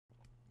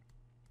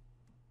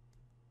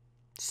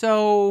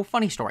So,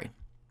 funny story.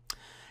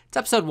 It's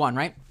episode 1,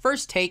 right?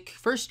 First take,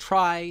 first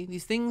try.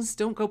 These things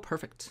don't go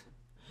perfect.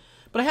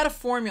 But I had a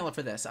formula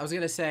for this. I was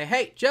going to say,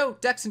 hey, Joe,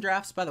 Decks and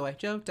Drafts, by the way.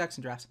 Joe, Decks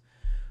and Drafts.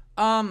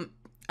 I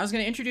was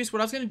going to introduce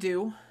what I was going to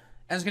do. And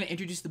I was going to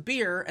introduce the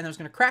beer, and I was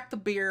going to crack the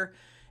beer,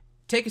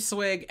 take a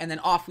swig, and then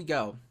off we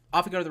go.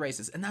 Off we go to the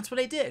races. And that's what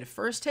I did.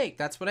 First take,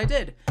 that's what I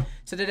did.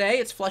 So today,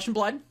 it's Flesh and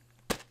Blood.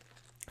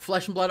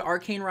 Flesh and Blood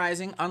Arcane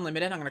Rising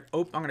Unlimited. I'm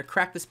gonna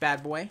crack this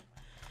bad boy.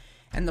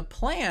 And the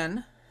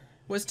plan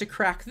was to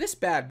crack this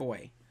bad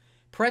boy.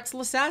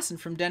 Pretzel Assassin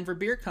from Denver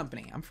Beer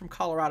Company. I'm from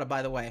Colorado,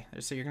 by the way,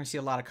 so you're going to see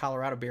a lot of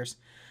Colorado beers.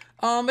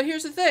 But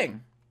here's the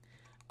thing.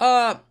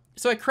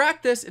 So I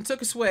cracked this and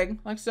took a swig,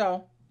 like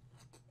so.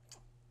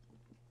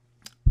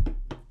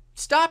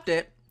 Stopped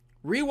it.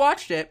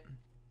 Rewatched it.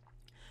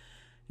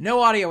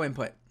 No audio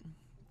input.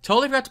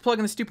 Totally forgot to plug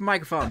in the stupid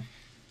microphone.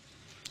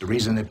 The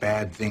reason that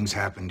bad things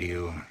happen to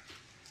you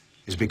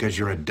is because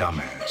you're a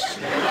dumbass.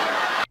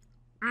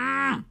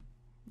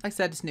 Like I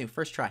said, it's new.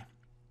 First try.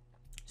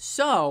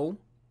 So,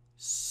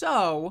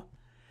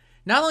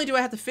 not only do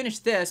I have to finish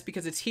this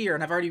because it's here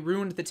and I've already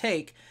ruined the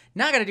take,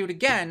 now I gotta do it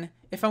again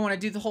if I want to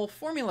do the whole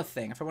formula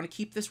thing, if I want to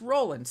keep this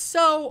rolling.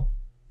 So,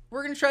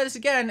 we're gonna try this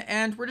again,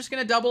 and we're just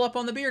gonna double up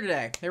on the beer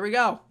today. There we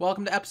go.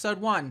 Welcome to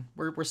episode 1.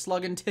 We're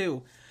slugging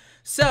 2.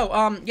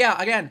 So, yeah,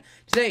 again,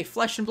 today,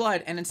 Flesh and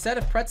Blood, and instead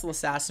of Pretzel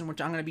Assassin,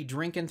 which I'm going to be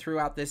drinking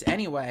throughout this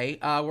anyway,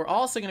 we're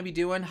also going to be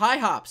doing high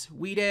hops,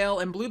 wheat ale,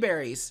 and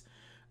blueberries.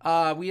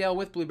 Wheat ale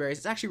with blueberries.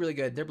 It's actually really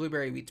good. Their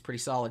blueberry wheat's pretty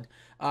solid,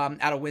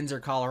 out of Windsor,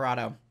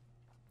 Colorado.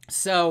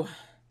 So,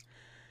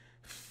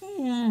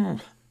 I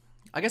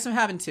guess I'm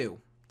having 2.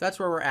 That's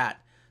where we're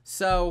at.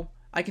 So,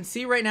 I can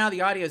see right now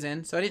the audio's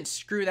in, so I didn't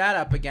screw that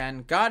up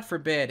again. God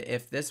forbid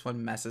if this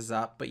one messes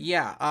up. But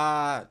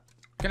yeah,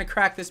 gonna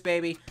crack this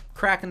baby.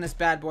 Cracking this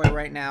bad boy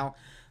right now.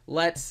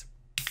 Let's...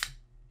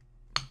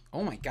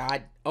 Oh my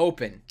god.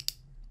 Open.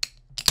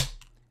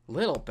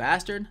 Little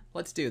bastard.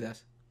 Let's do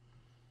this.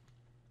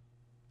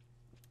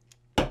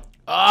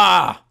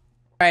 Ah!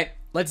 Alright,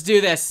 let's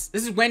do this.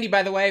 This is Wendy,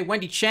 by the way.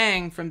 Wendy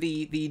Chang from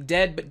the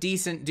dead but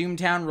decent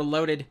Doomtown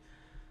Reloaded.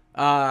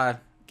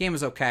 Game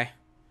was okay.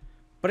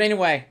 But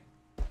anyway.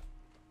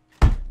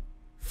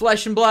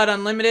 Flesh and Blood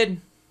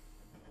Unlimited.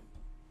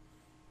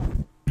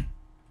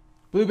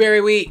 Blueberry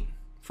wheat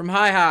from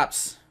High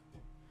Hops.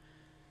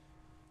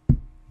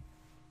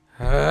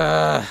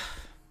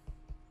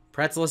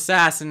 Pretzel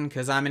Assassin,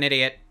 because I'm an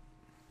idiot.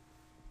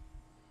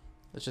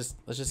 Let's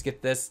just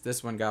get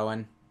this one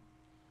going.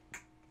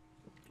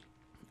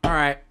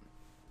 Alright.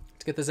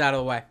 Let's get this out of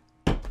the way.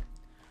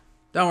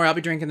 Don't worry, I'll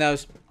be drinking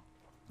those.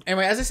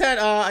 Anyway, as I said,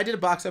 I did a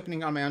box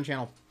opening on my own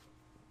channel.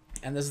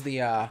 And this is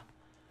the I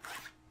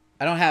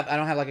don't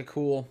have like a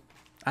cool...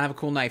 I have a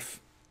cool knife.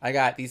 I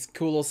got these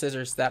cool little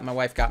scissors that my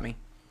wife got me.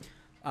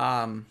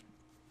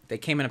 They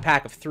came in a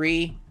pack of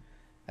 3.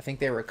 I think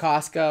they were at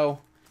Costco.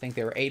 I think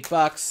they were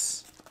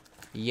 $8.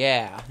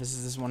 Yeah, this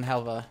is one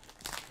hell of a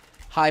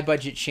high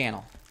budget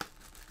channel.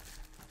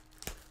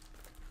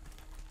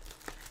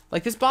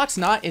 Like, this box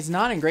is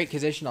not in great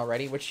condition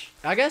already, which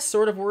I guess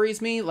sort of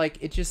worries me. Like,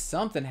 it just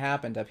something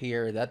happened up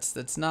here.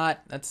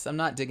 I'm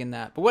not digging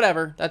that. But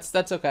whatever.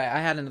 That's okay.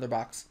 I had another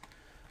box.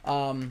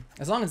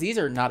 As long as these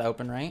are not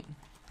open, right?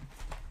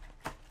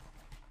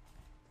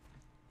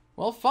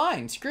 Well,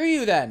 fine. Screw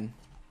you, then.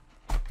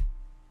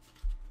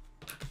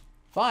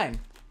 Fine.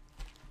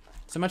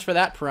 So much for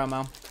that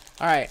promo.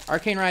 Alright,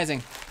 Arcane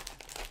Rising.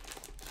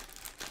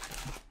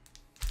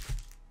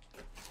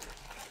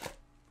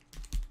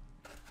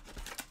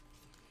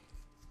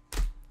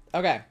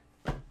 Okay.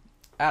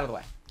 Out of the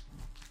way.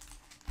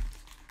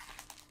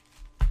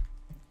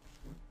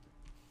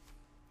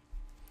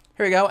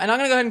 Here we go, and I'm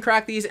going to go ahead and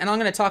crack these, and I'm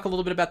going to talk a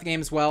little bit about the game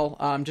as well,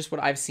 just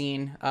what I've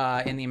seen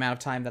in the amount of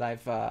time that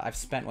I've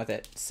spent with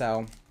it.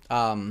 So,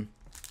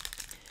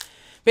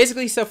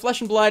 basically, so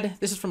Flesh and Blood,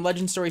 this is from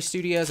Legend Story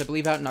Studios, I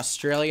believe out in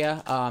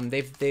Australia.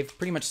 They've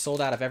pretty much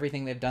sold out of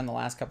everything they've done the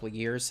last couple of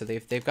years, so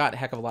they've got a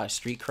heck of a lot of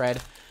street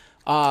cred.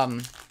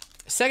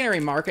 Secondary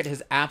market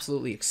has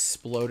absolutely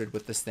exploded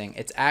with this thing.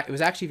 It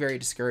was actually very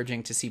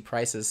discouraging to see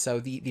prices. So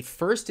the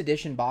first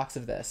edition box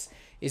of this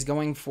is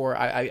going for,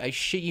 I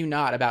shit you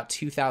not, about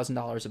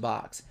 $2,000 a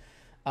box.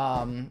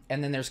 And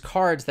then there's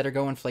cards that are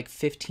going for like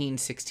 $15,000,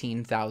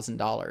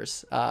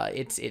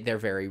 $16,000. They're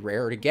very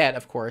rare to get,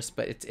 of course,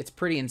 but it's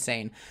pretty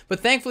insane.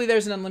 But thankfully,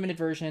 there's an unlimited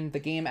version. The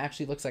game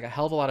actually looks like a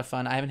hell of a lot of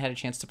fun. I haven't had a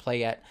chance to play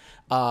yet,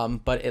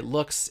 but it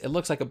looks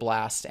like a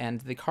blast, and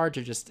the cards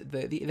are just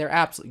they're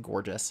absolutely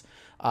gorgeous.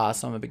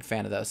 So I'm a big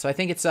fan of those. So I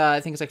think it's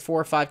like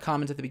 4 or 5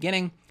 commons at the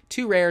beginning,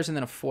 2 rares, and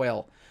then a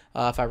foil,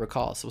 if I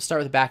recall. So we'll start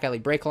with the back alley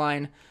break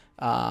line.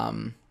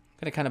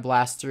 Gonna kind of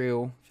blast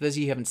through. For those of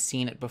you who haven't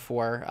seen it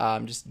before,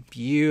 just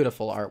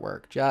beautiful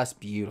artwork. Just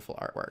beautiful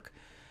artwork.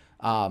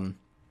 And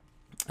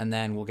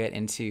then we'll get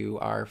into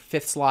our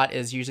 5th slot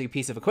is usually a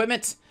piece of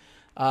equipment.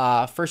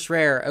 First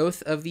rare,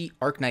 Oath of the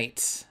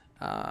Arknight.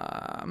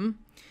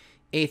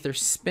 Aether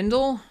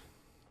Spindle.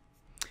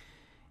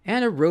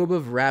 And a Robe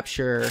of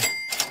Rapture.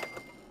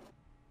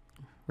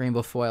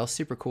 Rainbow foil.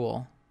 Super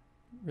cool.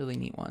 really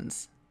neat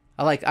ones.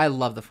 I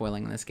love the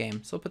foiling in this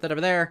game. So we'll put that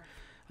over there.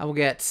 I will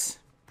get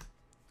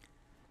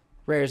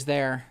rares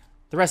there.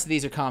 The rest of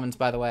these are commons,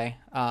 by the way.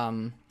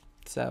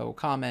 So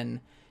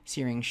common,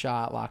 searing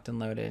shot, locked and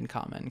loaded,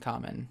 common. Look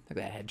at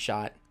that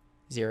headshot,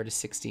 0 to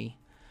 60.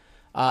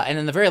 And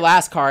then the very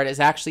last card is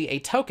actually a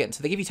token.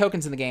 So they give you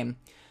tokens in the game.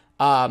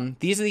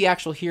 These are the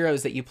actual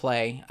heroes that you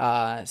play.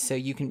 So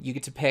you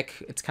get to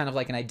pick. It's kind of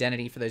like an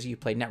identity for those of you who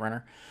played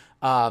Netrunner.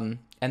 And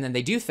then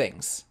they do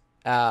things.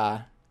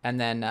 But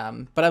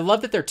I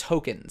love that they're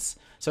tokens.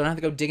 So I don't have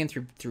to go digging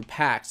through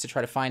packs to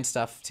try to find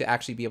stuff to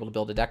actually be able to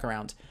build a deck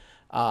around.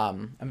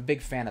 I'm a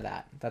big fan of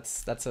that.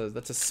 That's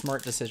a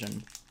smart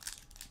decision.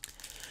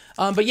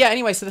 But yeah,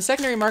 anyway, so the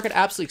secondary market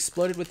absolutely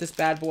exploded with this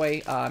bad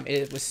boy.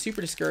 It was super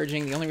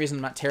discouraging. The only reason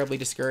I'm not terribly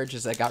discouraged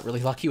is I got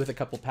really lucky with a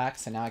couple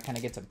packs, and now I kind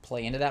of get to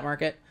play into that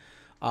market.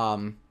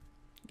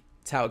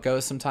 It's how it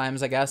goes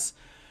sometimes, I guess.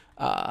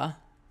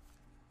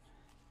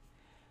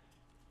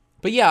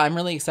 But yeah, I'm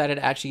really excited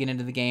to actually get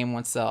into the game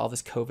once all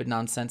this COVID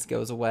nonsense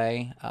goes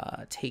away.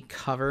 Take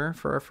cover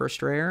for our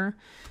first rare.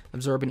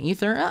 Absorb an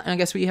Ether. And I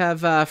guess we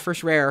have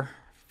first rare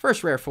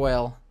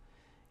foil.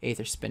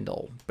 Aether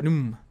Spindle.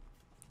 Boom.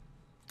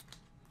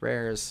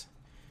 Rares.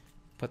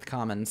 Put the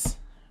commons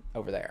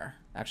over there.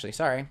 Actually,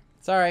 sorry.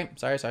 One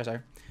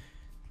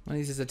of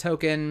these is a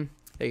token.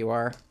 There you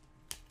are.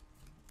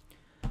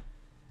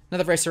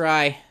 Another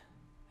Viceroy.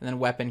 And then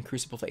weapon,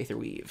 Crucible for Aether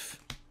Weave.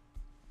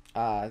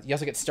 You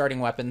also get starting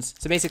weapons.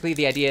 So basically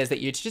the idea is that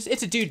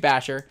it's a dude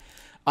basher.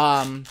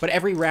 But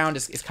every round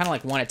is kind of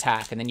like one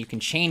attack, and then you can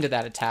chain to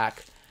that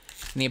attack.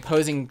 And the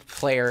opposing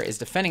player is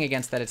defending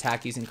against that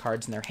attack using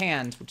cards in their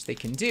hand, which they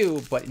can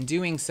do, but in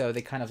doing so,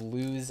 they kind of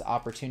lose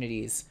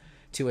opportunities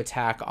to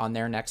attack on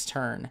their next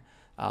turn.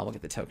 We'll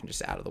get the token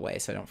just out of the way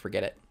so I don't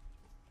forget it.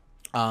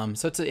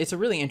 So it's a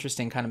really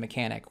interesting kind of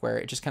mechanic where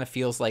it just kind of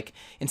feels like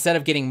instead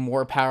of getting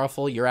more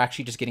powerful, you're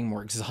actually just getting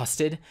more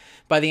exhausted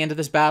by the end of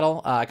this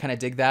battle. I kind of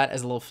dig that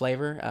as a little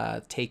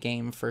flavor. Take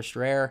aim, first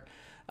rare.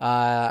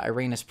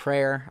 Irena's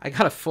Prayer. I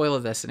got a foil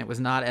of this and it was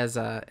not as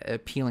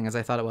appealing as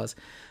I thought it was.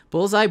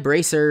 Bullseye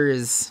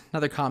Bracers,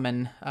 another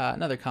common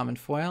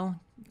foil.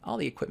 All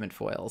the equipment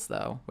foils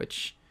though,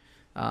 which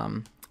I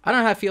don't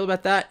know how I feel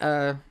about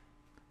that.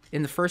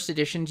 In the first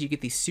editions, you get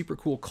these super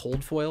cool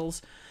cold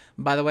foils.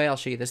 By the way, I'll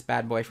show you this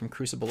bad boy from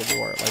Crucible of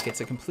War. Like, it's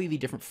a completely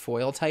different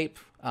foil type.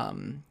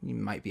 You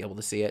might be able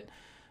to see it.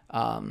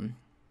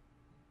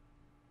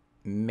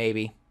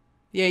 Maybe.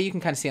 Yeah, you can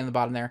kind of see on the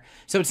bottom there.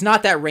 So it's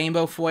not that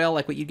rainbow foil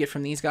like what you get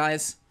from these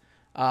guys.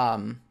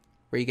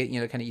 Where you get,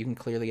 you know, kind of, you can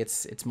clearly,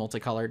 it's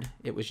multicolored.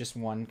 It was just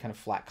one kind of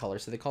flat color,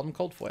 so they called them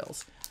cold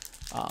foils.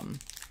 All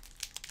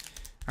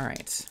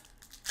right.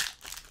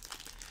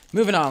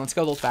 Moving on, let's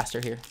go a little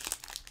faster here.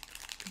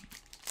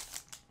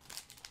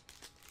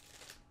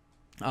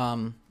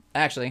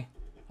 Actually,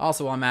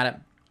 also while I'm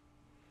at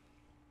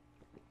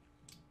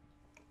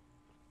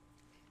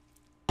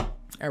it,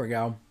 there we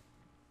go.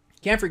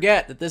 Can't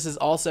forget that this is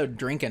also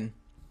drinking.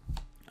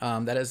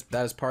 That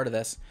is part of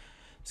this.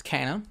 It's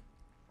Kana.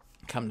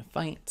 Come to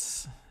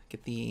fight.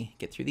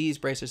 Get through these.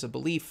 Bracers of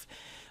Belief.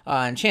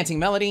 Enchanting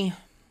Melody.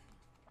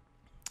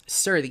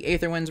 Stir the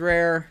Aether Winds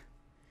rare.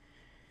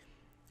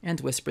 And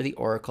Whisper the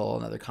Oracle,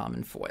 another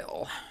common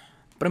foil.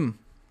 Ba-dum.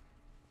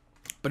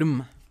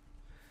 Ba-dum.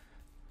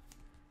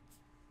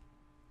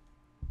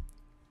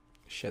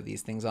 Show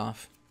these things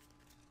off.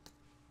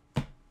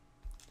 All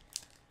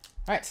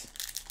right.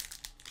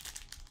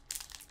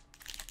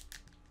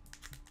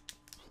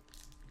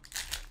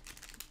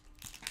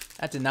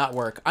 That did not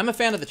work. I'm a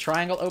fan of the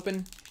triangle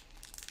open.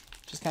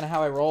 Just kind of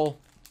how I roll.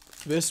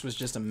 This was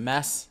just a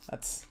mess.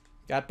 That's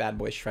got bad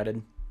boy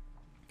shredded.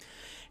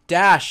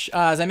 Dash.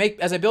 As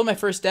I build my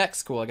first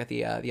decks, cool. I got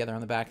the other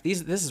on the back.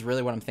 This is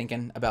really what I'm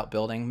thinking about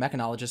building.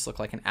 Mechanologists look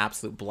like an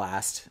absolute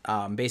blast.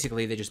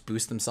 Basically, they just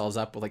boost themselves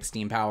up with like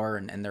steam power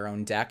and their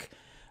own deck.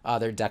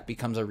 Their deck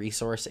becomes a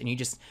resource, and you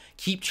just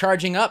keep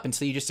charging up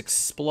until you just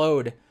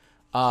explode.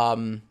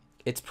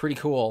 It's pretty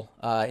cool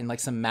in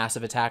like some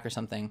massive attack or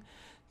something.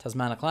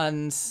 Talismanic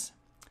Cleanse.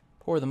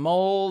 Pour the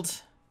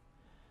Mold.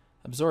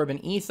 Absorb an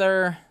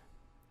Ether.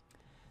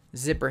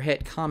 Zipper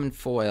Hit Common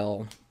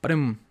Foil.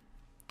 Ba-doom.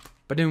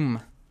 Ba-doom.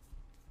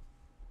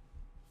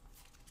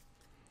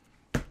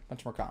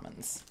 Bunch more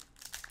commons.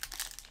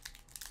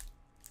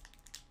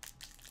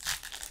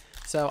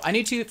 So I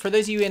need to, for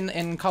those of you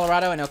in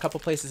Colorado, I know a couple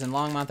places in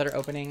Longmont that are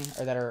opening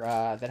or that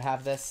are that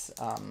have this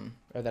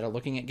or that are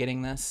looking at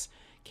getting this.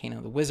 Kano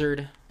the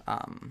Wizard.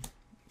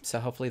 So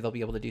hopefully they'll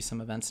be able to do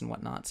some events and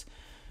whatnot.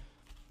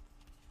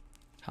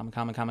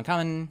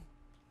 Common.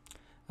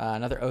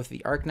 Another Oath of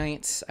the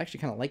Arknights. I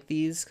actually kind of like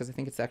these because I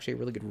think it's actually a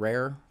really good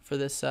rare for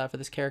this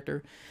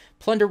character.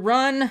 Plunder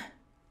Run.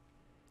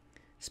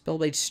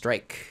 Spellblade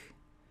Strike.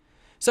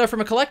 So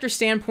from a collector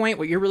standpoint,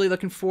 what you're really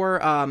looking for,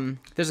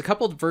 there's a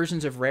couple of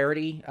versions of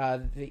rarity.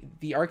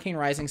 The Arcane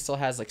Rising still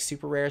has like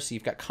super rares. So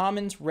you've got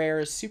commons,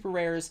 rares, super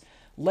rares,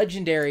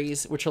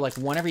 legendaries, which are like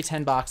 1 every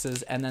 10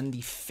 boxes, and then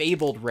the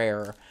fabled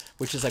rare,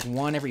 which is like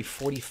 1 every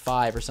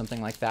 45 or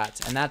something like that.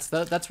 And that's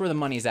where the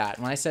money's at.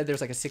 When I said there's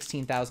like a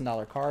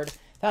 $16,000 card,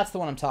 that's the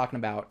one I'm talking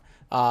about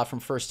from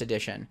first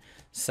edition.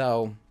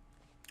 So,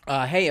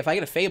 hey, if I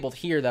get a Fabled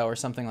here, though, or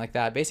something like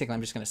that, basically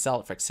I'm just going to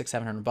sell it for like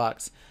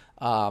 $600-700.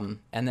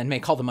 And then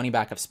make all the money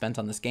back I've spent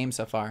on this game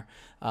so far.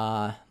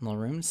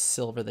 Maroon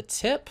Silver the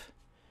tip.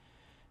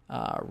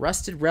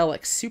 Rusted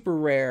Relic, super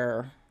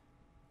rare.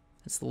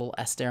 That's the little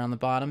S there on the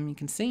bottom, you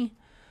can see.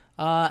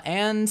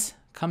 And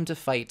Come to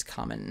Fight,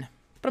 common.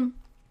 Ba-dum.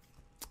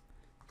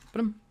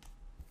 Ba-dum.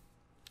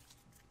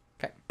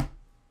 Okay.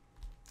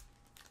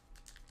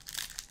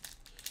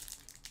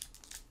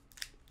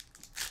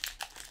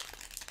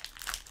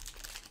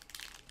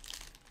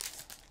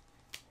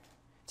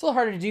 It's a little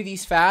harder to do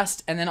these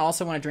fast and then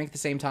also want to drink at the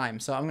same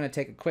time. So I'm going to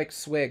take a quick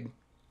swig.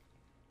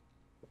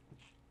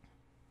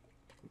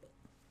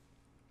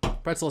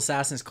 Pretzel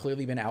Assassin has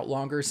clearly been out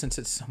longer since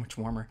it's so much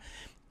warmer.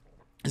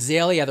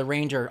 Azalea, the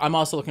Ranger. I'm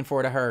also looking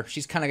forward to her.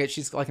 She's kind of good.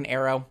 She's like an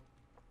arrow.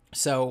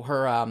 So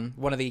her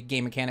one of the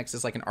game mechanics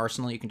is like an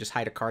arsenal. You can just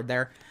hide a card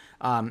there.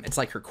 It's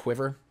like her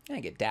quiver. And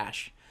I get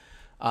dash.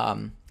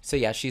 So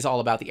yeah, she's all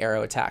about the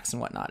arrow attacks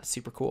and whatnot. It's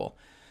super cool.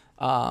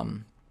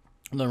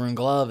 Maroon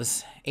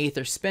Gloves,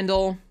 Aether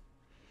Spindle,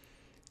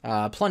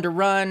 Plunder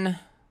Run,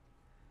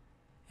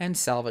 and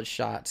Salvage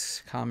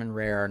Shot, common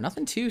rare.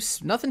 Nothing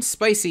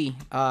spicy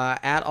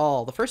at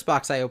all. The first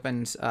box I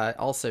opened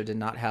also did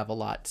not have a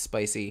lot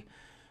spicy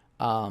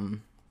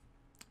from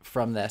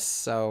this,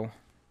 so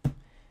I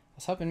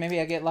was hoping maybe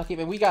I get lucky.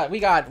 But we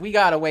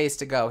got a ways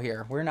to go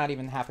here. We're not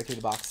even halfway through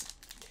the box.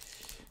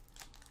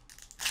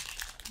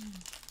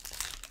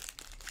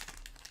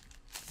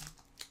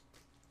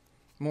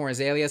 More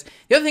Azaleas.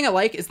 The other thing I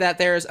like is that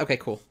there's... Okay,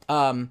 cool.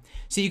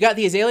 So you got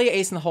the Azalea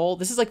Ace in the Hole.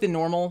 This is like the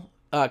normal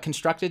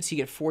constructed, so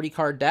you get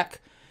 40-card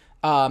deck.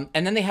 And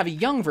then they have a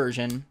young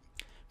version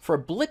for a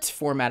Blitz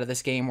format of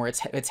this game where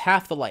it's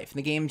half the life. And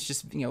the game's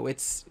just,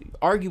 it's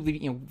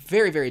arguably,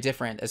 very, very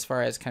different as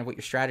far as kind of what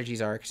your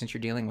strategies are since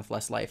you're dealing with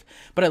less life.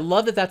 But I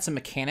love that that's a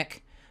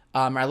mechanic.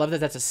 I love that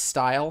that's a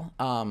style.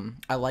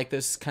 I like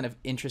those kind of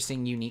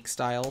interesting, unique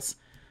styles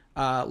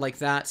like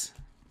that.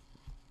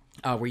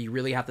 Where you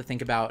really have to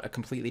think about a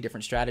completely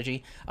different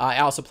strategy. I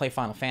also play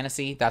Final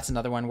Fantasy. That's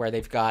another one where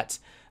they've got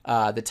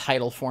the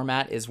title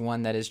format is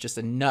one that is just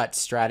a nut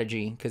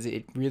strategy because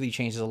it really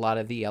changes a lot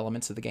of the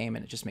elements of the game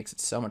and it just makes it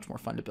so much more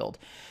fun to build.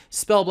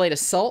 Spellblade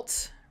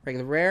Assault,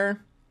 regular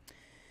rare.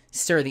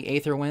 Stir the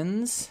Aether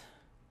Winds.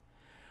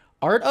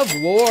 Art of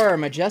War,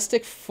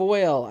 Majestic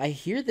Foil. I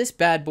hear this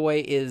bad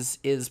boy is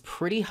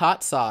pretty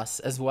hot sauce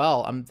as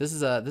well. This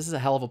is a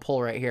hell of a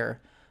pull right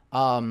here.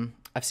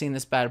 I've seen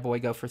this bad boy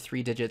go for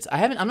 3 digits.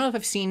 I don't know if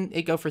I've seen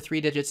it go for 3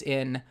 digits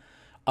in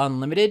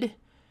Unlimited,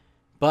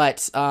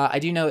 but I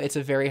do know it's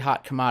a very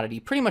hot commodity.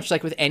 Pretty much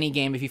like with any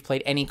game, if you've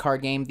played any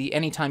card game,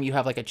 anytime you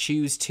have like a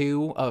choose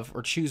 2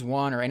 or choose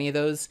 1 or any of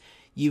those,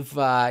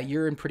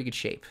 you're in pretty good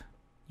shape.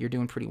 You're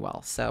doing pretty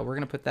well. So we're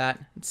gonna put that.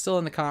 It's still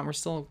in the comp. We're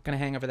still gonna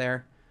hang over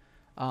there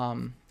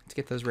to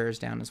get those rares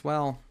down as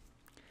well.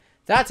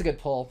 That's a good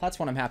pull. That's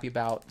one I'm happy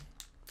about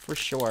for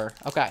sure.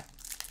 Okay.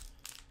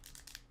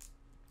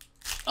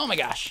 Oh my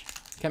gosh.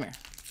 Come here.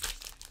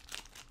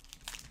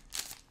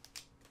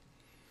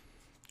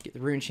 Get the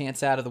Rune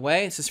Chance out of the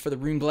way. This is for the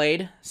Rune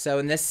Blade. So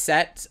in this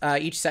set,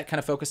 each set kind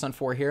of focused on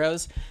 4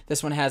 heroes.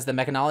 This one has the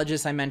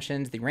Mechanologist I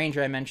mentioned, the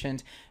Ranger I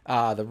mentioned,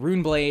 the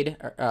Rune Blade,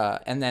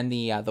 and then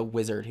the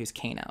Wizard who's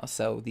Kano.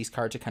 So these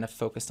cards are kind of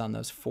focused on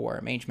those 4.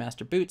 Mage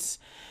Master Boots.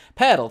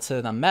 Pedal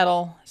to the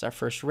Metal is our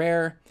first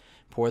rare.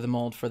 Pour the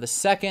Mold for the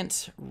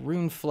second.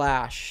 Rune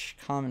Flash,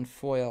 common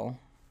foil.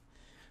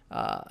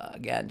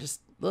 Again, just...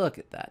 Look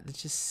at that.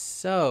 It's just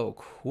so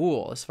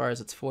cool as far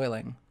as its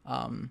foiling.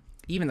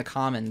 Even the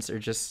commons are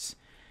just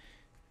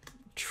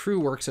true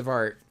works of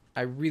art.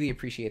 I really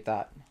appreciate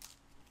that.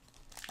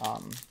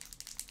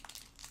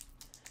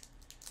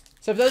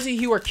 So for those of you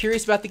who are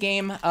curious about the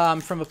game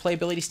from a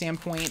playability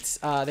standpoint,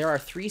 there are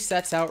 3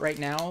 sets out right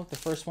now. The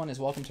first one is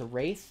Welcome to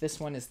Wraith.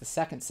 This one is the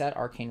second set,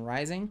 Arcane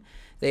Rising.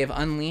 They have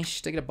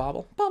unleashed... Did I get a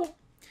bobble? Bobble.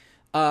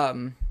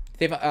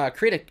 They've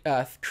created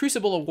a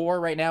Crucible of War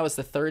right now is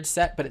the 3rd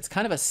set, but it's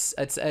kind of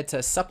it's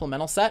a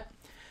supplemental set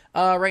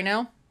right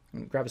now.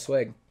 Grab a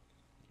swig.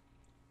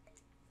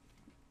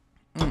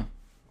 I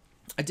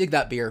dig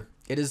that beer.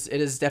 It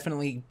is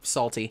definitely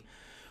salty.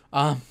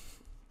 So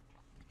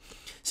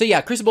yeah,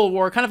 Crucible of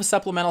War, kind of a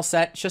supplemental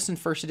set, just in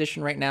 1st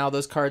edition right now.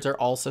 Those cards are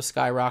also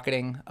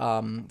skyrocketing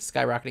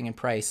in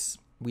price.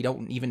 We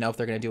don't even know if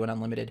they're going to do an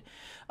unlimited.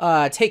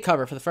 Take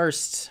Cover for the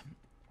first.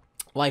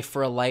 Life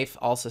for a Life,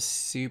 also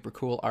super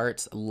cool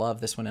art. Love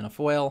this one in a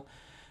foil.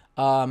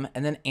 And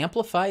then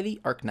Amplify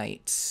the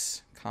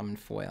Arknight, common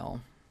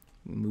foil.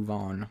 Move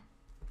on.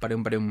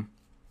 Ba-doom, ba-doom.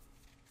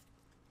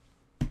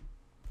 All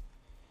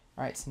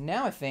right, so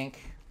now I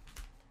think...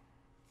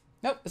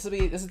 Nope, this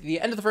is the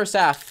end of the first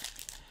half.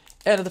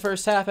 End of the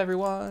first half,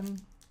 everyone.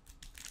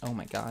 Oh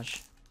my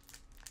gosh.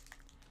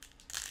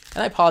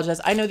 And I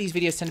apologize. I know these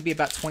videos tend to be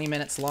about 20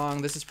 minutes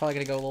long. This is probably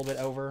going to go a little bit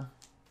over.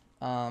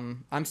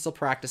 I'm still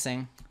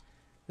practicing.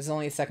 This is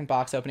only the second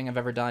box opening I've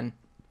ever done.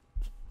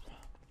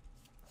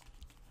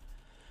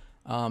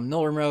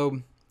 Nolan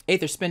Robe,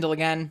 Aether Spindle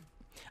again.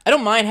 I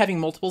don't mind having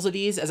multiples of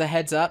these as a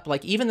heads up,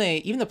 like even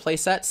the play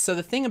sets. So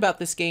the thing about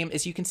this game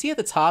is you can see at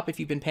the top, if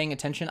you've been paying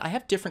attention, I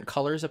have different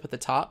colors up at the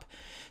top.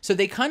 So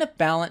they kind of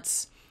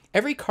balance.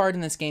 Every card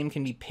in this game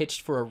can be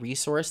pitched for a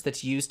resource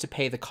that's used to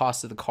pay the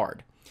cost of the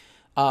card.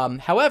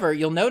 However,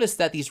 you'll notice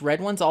that these red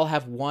ones all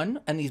have 1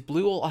 and these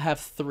blue all have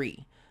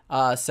 3.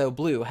 So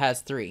blue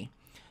has 3.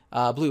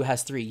 Blue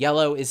has 3.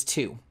 Yellow is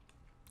 2.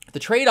 The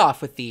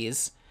trade-off with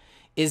these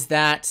is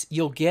that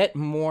you'll get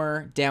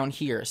more down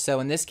here.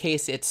 So in this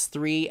case, it's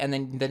 3, and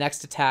then the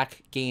next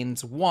attack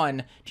gains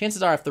 1.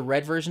 Chances are, if the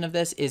red version of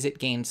this is, it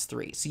gains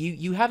 3. So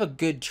you have a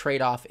good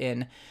trade-off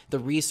in the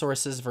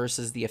resources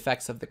versus the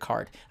effects of the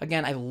card.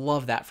 Again, I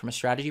love that from a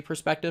strategy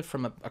perspective,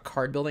 from a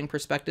card building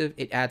perspective.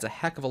 It adds a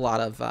heck of a lot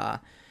of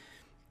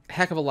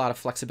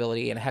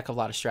flexibility and a heck of a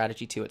lot of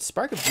strategy to it.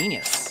 Spark of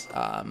Genius,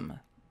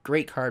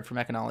 great card from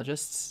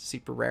Mechanologists,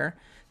 super rare.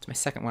 It's my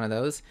second one of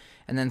those.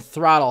 And then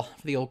Throttle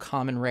for the old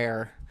common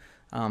rare.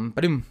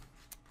 Ba-doom.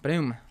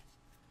 Ba-doom.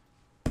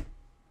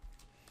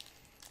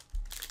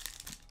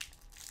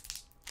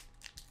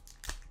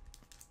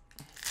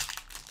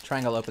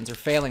 Triangle opens are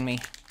failing me.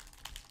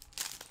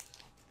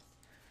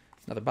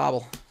 Another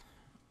bauble.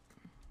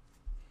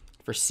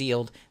 For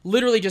sealed.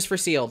 Literally just for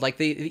sealed.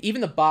 Like even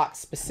the box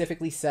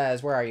specifically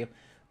says, where are you?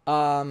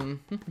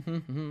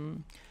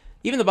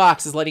 Even the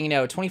box is letting you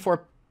know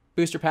 24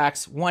 booster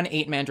packs, 1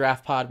 8-man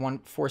draft pod, 1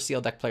 4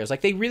 sealed deck players.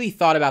 Like they really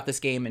thought about this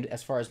game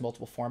as far as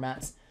multiple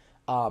formats.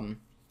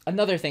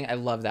 Another thing, I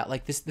love that.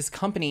 Like this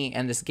company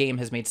and this game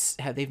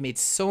they've made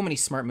so many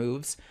smart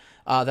moves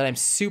that I'm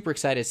super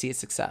excited to see its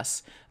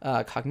success.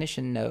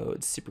 Cognition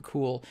nodes, super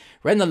cool.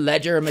 Red in the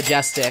Ledger,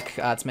 Majestic.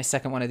 It's my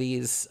second one of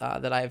these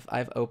that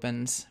I've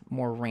opened.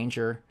 More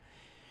Ranger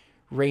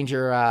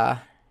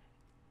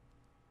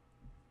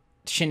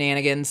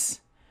shenanigans.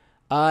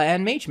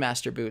 And Mage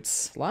Master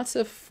boots. Lots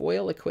of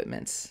foil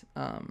equipment,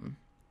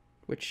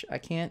 which I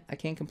can't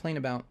complain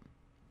about.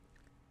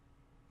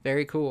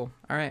 Very cool.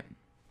 All right.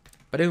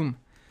 Ba-doom.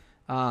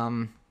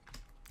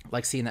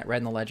 Like seeing that red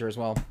in the ledger as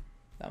well.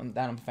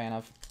 That I'm a fan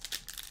of.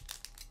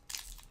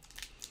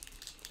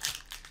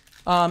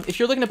 If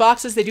you're looking at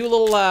boxes, they do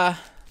a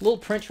little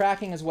print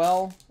tracking as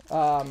well.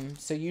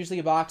 So usually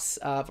a box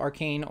of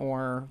Arcane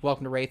or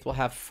Welcome to Wraith will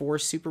have 4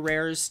 super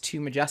rares, 2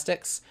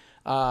 Majestics.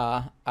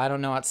 I don't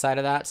know outside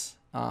of that.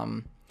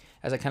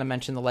 As I kind of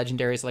mentioned, the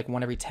legendary is like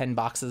 1 every 10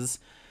 boxes.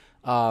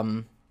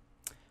 Plunder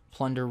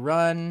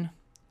Run,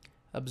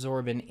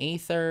 Absorb an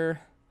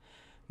Aether,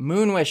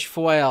 Moonwish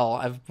foil.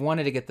 I've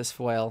wanted to get this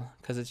foil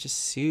because it's just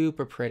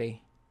super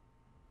pretty.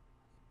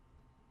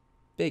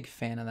 Big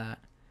fan of that.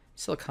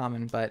 Still a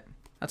common, but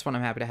that's one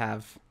I'm happy to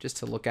have just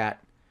to look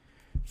at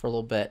for a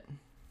little bit.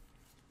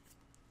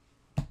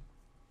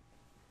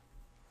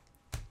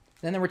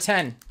 Then there were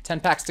 10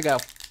 packs to go.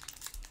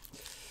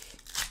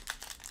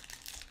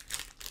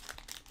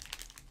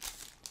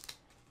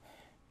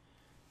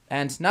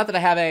 And not that I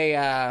have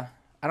I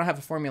don't have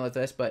a formula to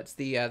this, but it's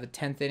the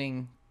 10th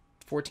inning,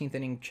 14th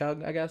inning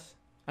chug, I guess.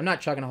 I'm not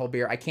chugging a whole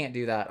beer. I can't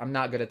do that. I'm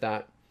not good at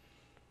that.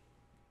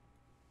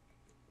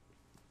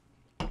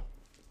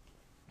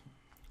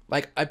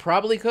 Like, I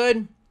probably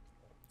could.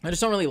 I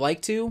just don't really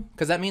like to,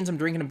 because that means I'm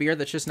drinking a beer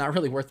that's just not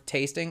really worth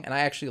tasting, and I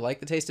actually like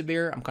the taste of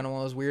beer. I'm kind of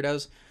one of those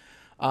weirdos.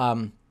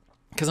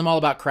 Because I'm all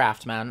about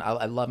craft, man.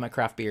 I love my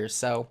craft beers.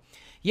 So,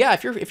 yeah,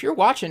 if you're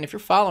watching, if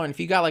you're following, if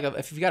you got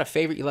a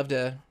favorite you love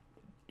to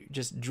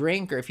just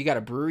drink, or if you got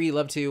a brewery you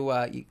love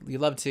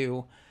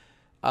to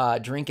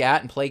drink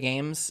at and play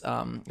games.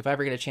 If I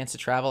ever get a chance to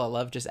travel, I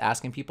love just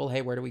asking people,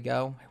 hey, where do we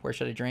go? Where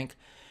should I drink?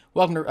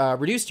 Welcome to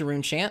Reduced to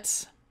Rune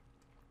Chance.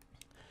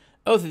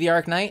 Oath of the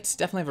Arc Knights.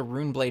 Definitely have a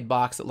Rune Blade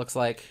box, it looks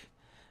like.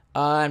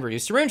 And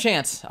Reduced to Rune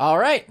Chance. All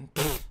right.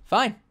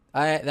 Fine.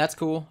 That's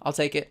cool. I'll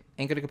take it.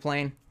 Ain't gonna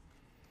complain.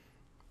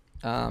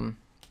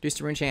 Reduced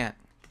to Rune Chant.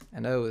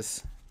 And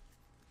O's.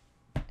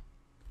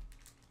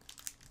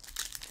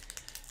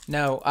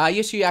 No, I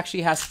used to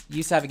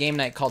have a game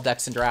night called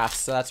Decks and Drafts,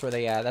 so that's where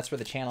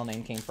the channel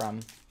name came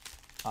from.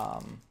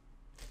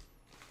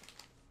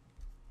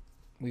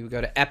 We would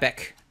go to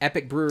Epic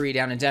Brewery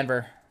down in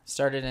Denver.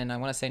 Started in, I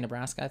want to say,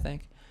 Nebraska, I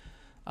think.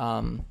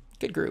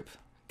 Good group,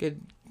 good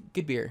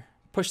beer.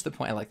 Push the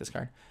point. I like this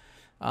card.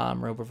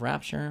 Robe of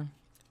Rapture,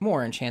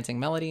 more Enchanting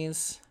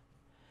Melodies,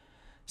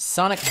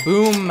 Sonic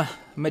Boom,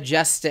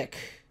 Majestic.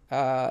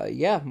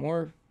 Yeah,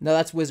 more. No,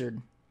 that's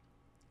Wizard.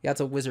 Yeah, it's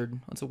a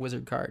Wizard. It's a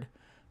Wizard card.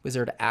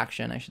 Wizard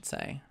action, I should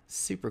say.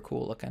 Super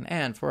cool looking.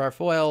 And for our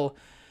foil,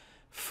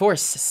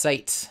 Force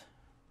Sight.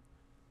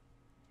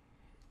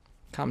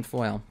 Common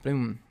foil.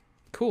 Boom.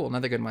 Cool,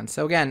 another good one.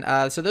 So again,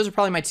 so those are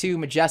probably my 2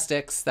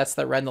 Majestics. That's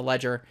the Red in the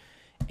Ledger.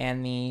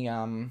 And the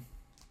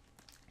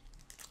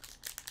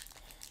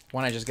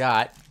one I just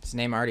got. His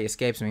name already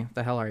escapes me. What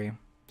the hell are you?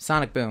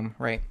 Sonic Boom,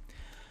 right.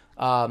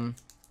 I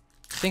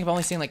think I've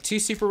only seen like 2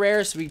 super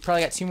rares, so we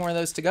probably got 2 more of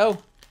those to go.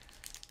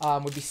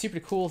 Would be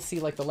super cool to see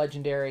like the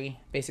legendary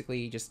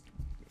basically just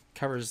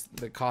covers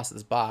the cost of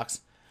this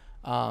box.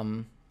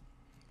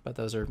 But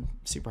those are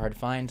super hard to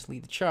find.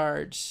 Lead the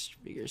charge.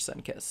 Bigger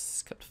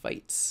Sunkiss. Cup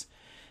fights.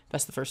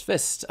 Best the first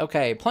fist.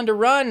 Okay, Plunder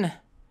Run.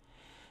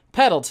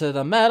 Pedal to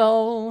the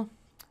metal.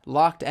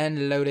 Locked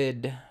and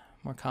loaded.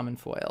 More common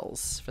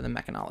foils for the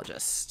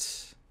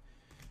mechanologist.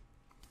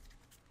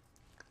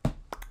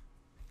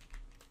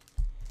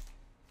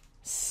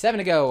 7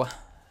 to go.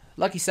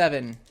 Lucky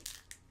 7.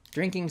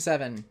 Drinking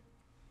 7.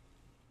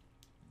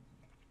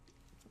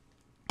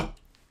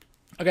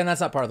 Again,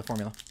 that's not part of the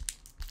formula.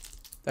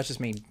 That's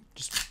just me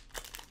just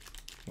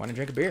want to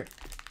drink a beer.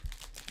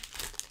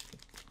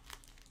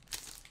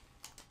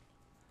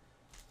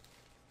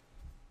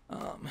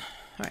 All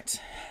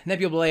right,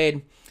 Nebula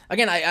Blade.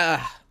 Again,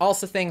 I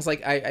also things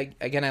like I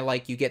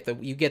like you get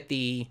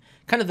the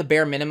kind of the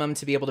bare minimum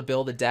to be able to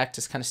build a deck,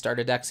 just kind of start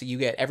a deck. So you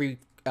get every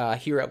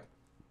hero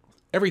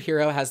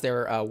has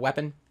their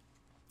weapon,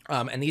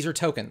 and these are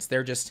tokens.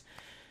 They're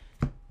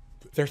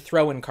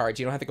throw-in cards.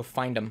 You don't have to go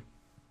find them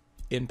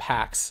in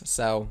packs.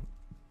 So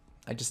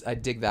I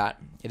dig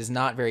that. It is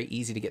not very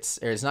easy to get,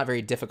 or it's not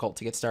very difficult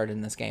to get started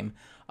in this game,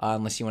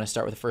 unless you want to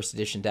start with a first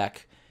edition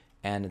deck,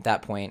 and at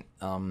that point,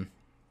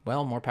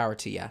 well, more power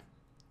to ya.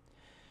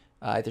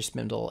 Either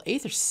Spindle,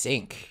 Aether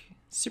Sink,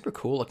 super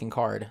cool looking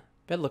card.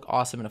 Better look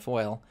awesome in a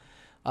foil.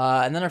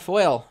 And then our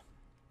foil,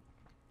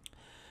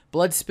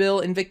 Blood Spill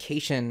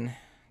Invocation,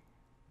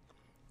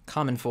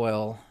 common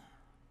foil,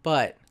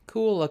 but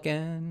cool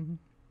looking.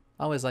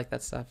 Always like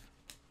that stuff.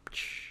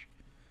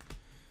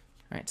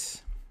 All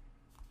right.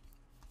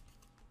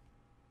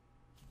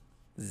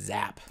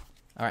 Zap.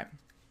 All right.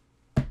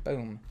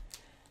 Boom.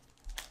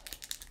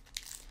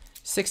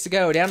 6 to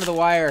go. Down to the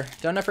wire.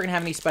 Don't know if we're going to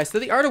have any spice. Though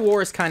the Art of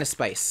War is kind of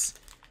spice.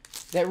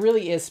 That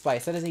really is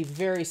spice. That is a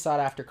very sought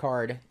after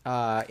card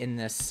in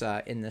this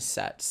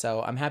set.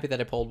 So I'm happy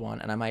that I pulled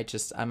one, and I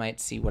might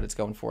see what it's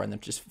going for and then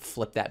just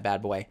flip that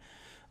bad boy.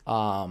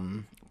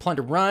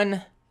 Plunder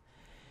Run.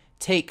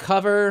 Take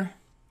Cover.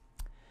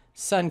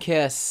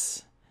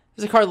 Sunkiss.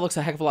 This is a card that looks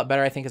a heck of a lot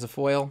better, I think, as a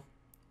foil,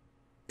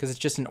 because it's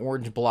just an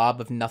orange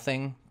blob of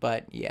nothing.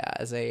 But yeah,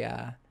 as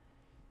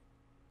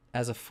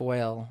a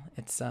foil,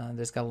 it's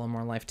there's got a little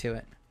more life to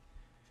it.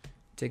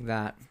 Dig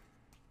that.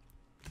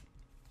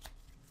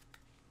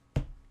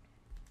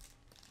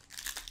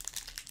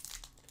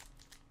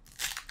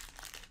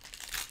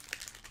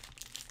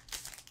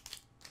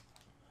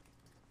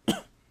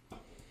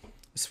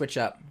 Switch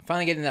up.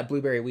 Finally getting that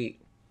blueberry wheat.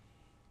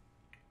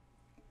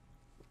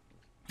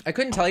 I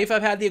couldn't tell you if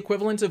I've had the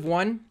equivalent of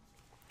one.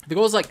 The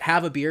goal is like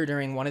have a beer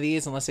during one of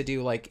these, unless I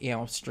do like, you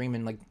know, stream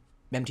in like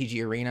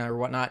MTG Arena or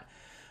whatnot.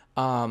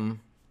 And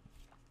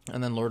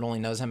then Lord only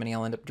knows how many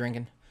I'll end up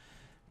drinking.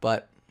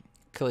 But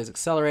Achilles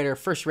Accelerator,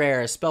 first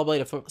rare,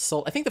 Spellblade of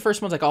Assault. I think the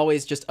first one's like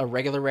always just a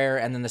regular rare,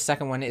 and then the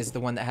second one is the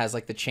one that has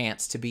like the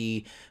chance to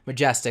be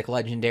majestic,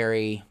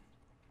 legendary.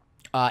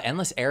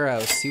 Endless Arrow,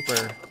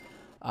 super.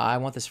 I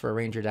want this for a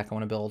Ranger deck I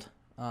want to build.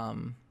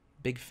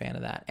 Big fan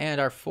of that. And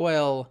our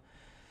foil,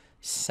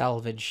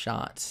 Salvage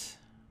Shot.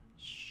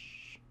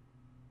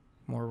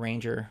 More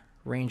Ranger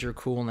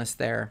coolness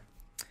there.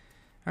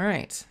 All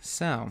right,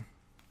 so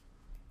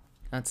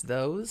that's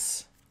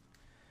those.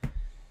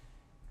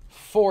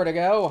 4 to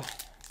go.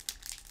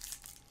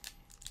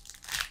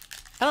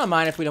 I don't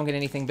mind if we don't get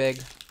anything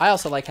big. I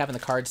also like having the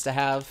cards to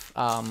have.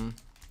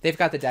 They've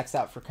got the decks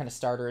out for kind of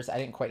starters. I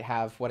didn't quite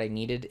have what I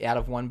needed out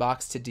of one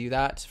box to do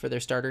that for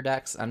their starter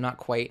decks. I'm not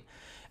quite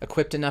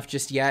equipped enough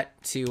just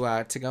yet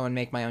to go and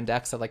make my own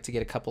decks. I'd like to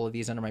get a couple of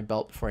these under my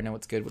belt before I know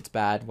what's good, what's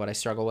bad, what I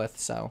struggle with.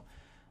 So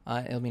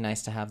it'll be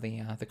nice to have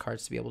the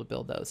cards to be able to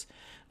build those.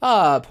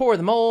 Pour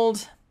the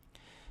Mold,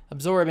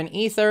 Absorb an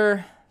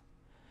Ether,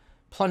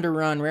 Plunder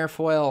Run, Rare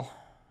Foil.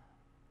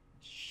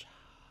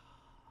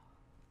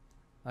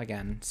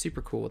 Again,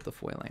 super cool with the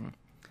foiling.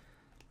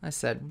 I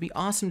said, it'd be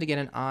awesome to get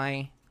an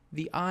eye.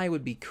 The eye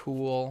would be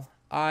cool.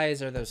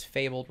 Eyes are those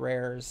fabled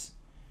rares.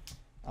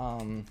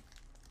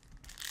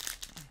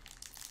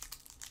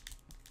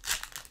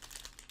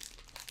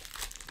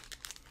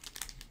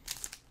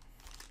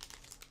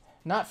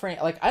 Not for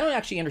like, I don't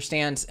actually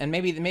understand, and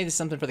maybe this is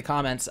something for the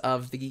comments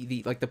of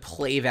the like the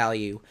play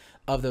value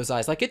of those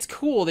eyes. Like, it's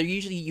cool. They're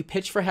usually, you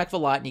pitch for a heck of a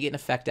lot and you get an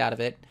effect out of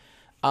it,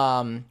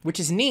 which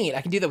is neat.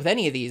 I can do that with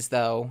any of these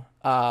though.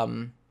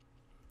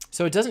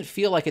 So it doesn't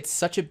feel like it's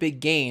such a big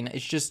gain.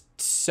 It's just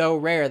so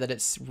rare that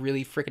it's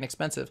really freaking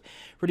expensive.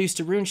 Reduced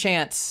to Rune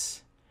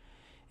Chant,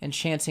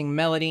 Enchanting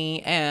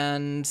Melody,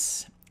 and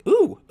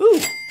ooh,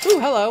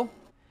 hello,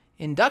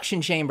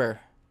 Induction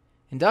Chamber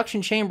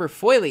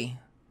foily.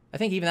 I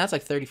think even that's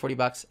like 30-40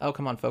 bucks. Oh,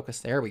 come on, focus.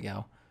 There we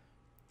go.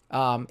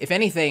 If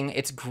anything,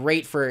 it's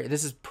great for,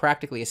 this is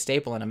practically a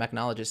staple in a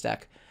Mechanologist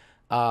deck.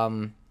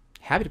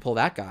 Happy to pull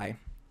that guy.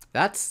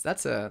 That's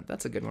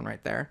a good one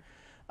right there.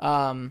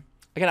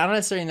 Again, I don't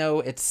necessarily know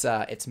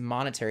its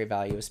monetary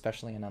value,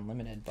 especially in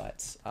Unlimited,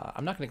 but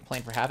I'm not going to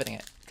complain for having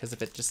it, because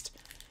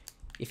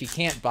if you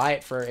can't buy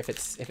it for, if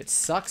it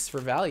sucks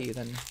for value,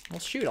 then, well,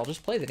 shoot, I'll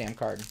just play the damn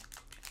card.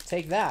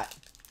 Take that.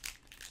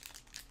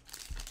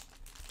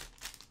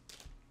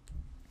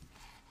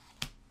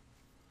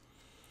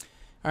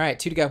 All right,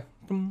 2 to go.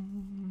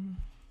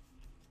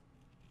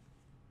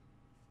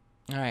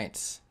 All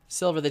right,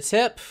 silver the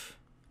tip.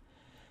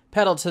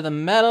 Pedal to the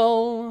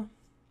metal.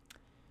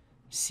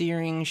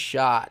 Searing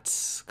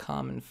shot.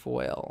 Common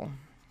foil.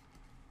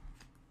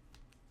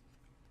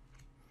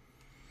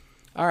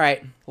 All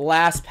right,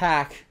 last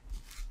pack.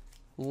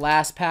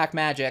 Last pack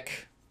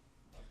magic.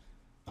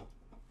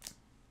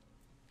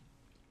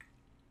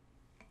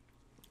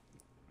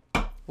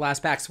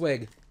 Last pack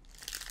swig.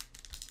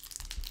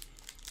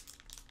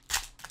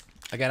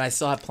 Again, I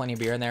still have plenty of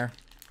beer in there.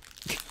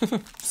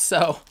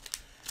 So,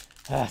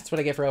 that's what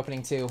I get for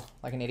opening 2,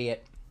 like an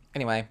idiot.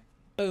 Anyway,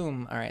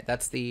 boom. All right,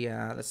 that's the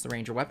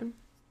Ranger weapon.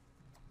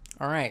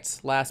 All right,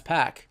 last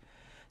pack.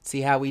 Let's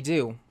see how we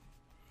do.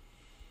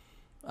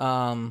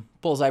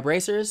 Bullseye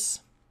bracers.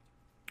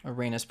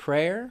 Arena's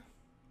prayer.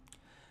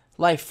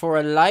 Life for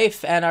a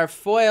life, and our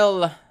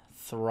foil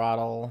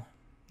throttle.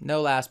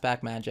 No last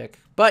pack magic.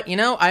 But, you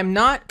know, I'm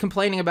not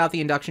complaining about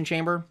the induction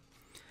chamber.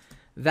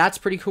 That's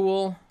pretty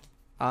cool.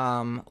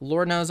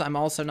 Lord knows I'm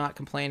also not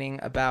complaining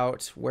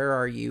about, where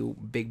are you,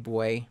 big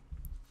boy?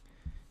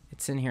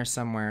 It's in here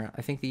somewhere.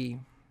 I think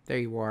there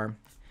you are.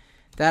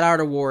 That Art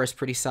of War is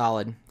pretty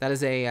solid. That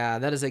is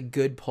a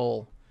good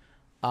pull.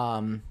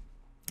 I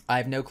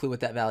have no clue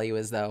what that value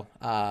is though.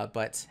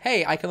 But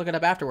hey, I can look it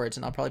up afterwards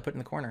and I'll probably put it in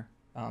the corner.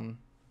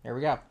 There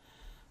we go.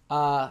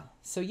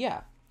 So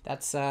yeah,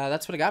 that's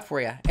what I got for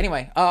you.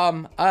 Anyway,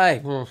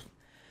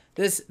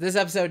 this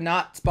episode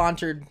not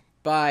sponsored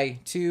by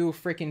 2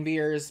 freaking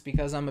beers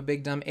because I'm a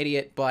big dumb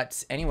idiot.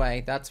 But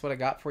anyway, that's what I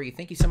got for you.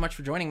 Thank you so much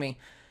for joining me.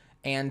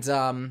 And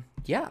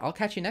yeah, I'll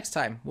catch you next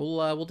time.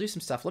 We'll do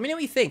some stuff. Let me know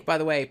what you think. By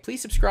the way,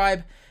 please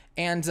subscribe.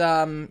 And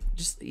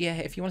just yeah,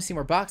 if you want to see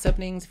more box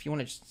openings, if you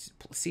want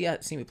to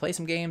see me play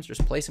some games,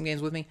 just play some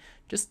games with me,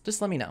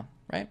 just let me know.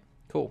 Right?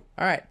 Cool.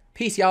 All right.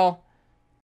 Peace, y'all.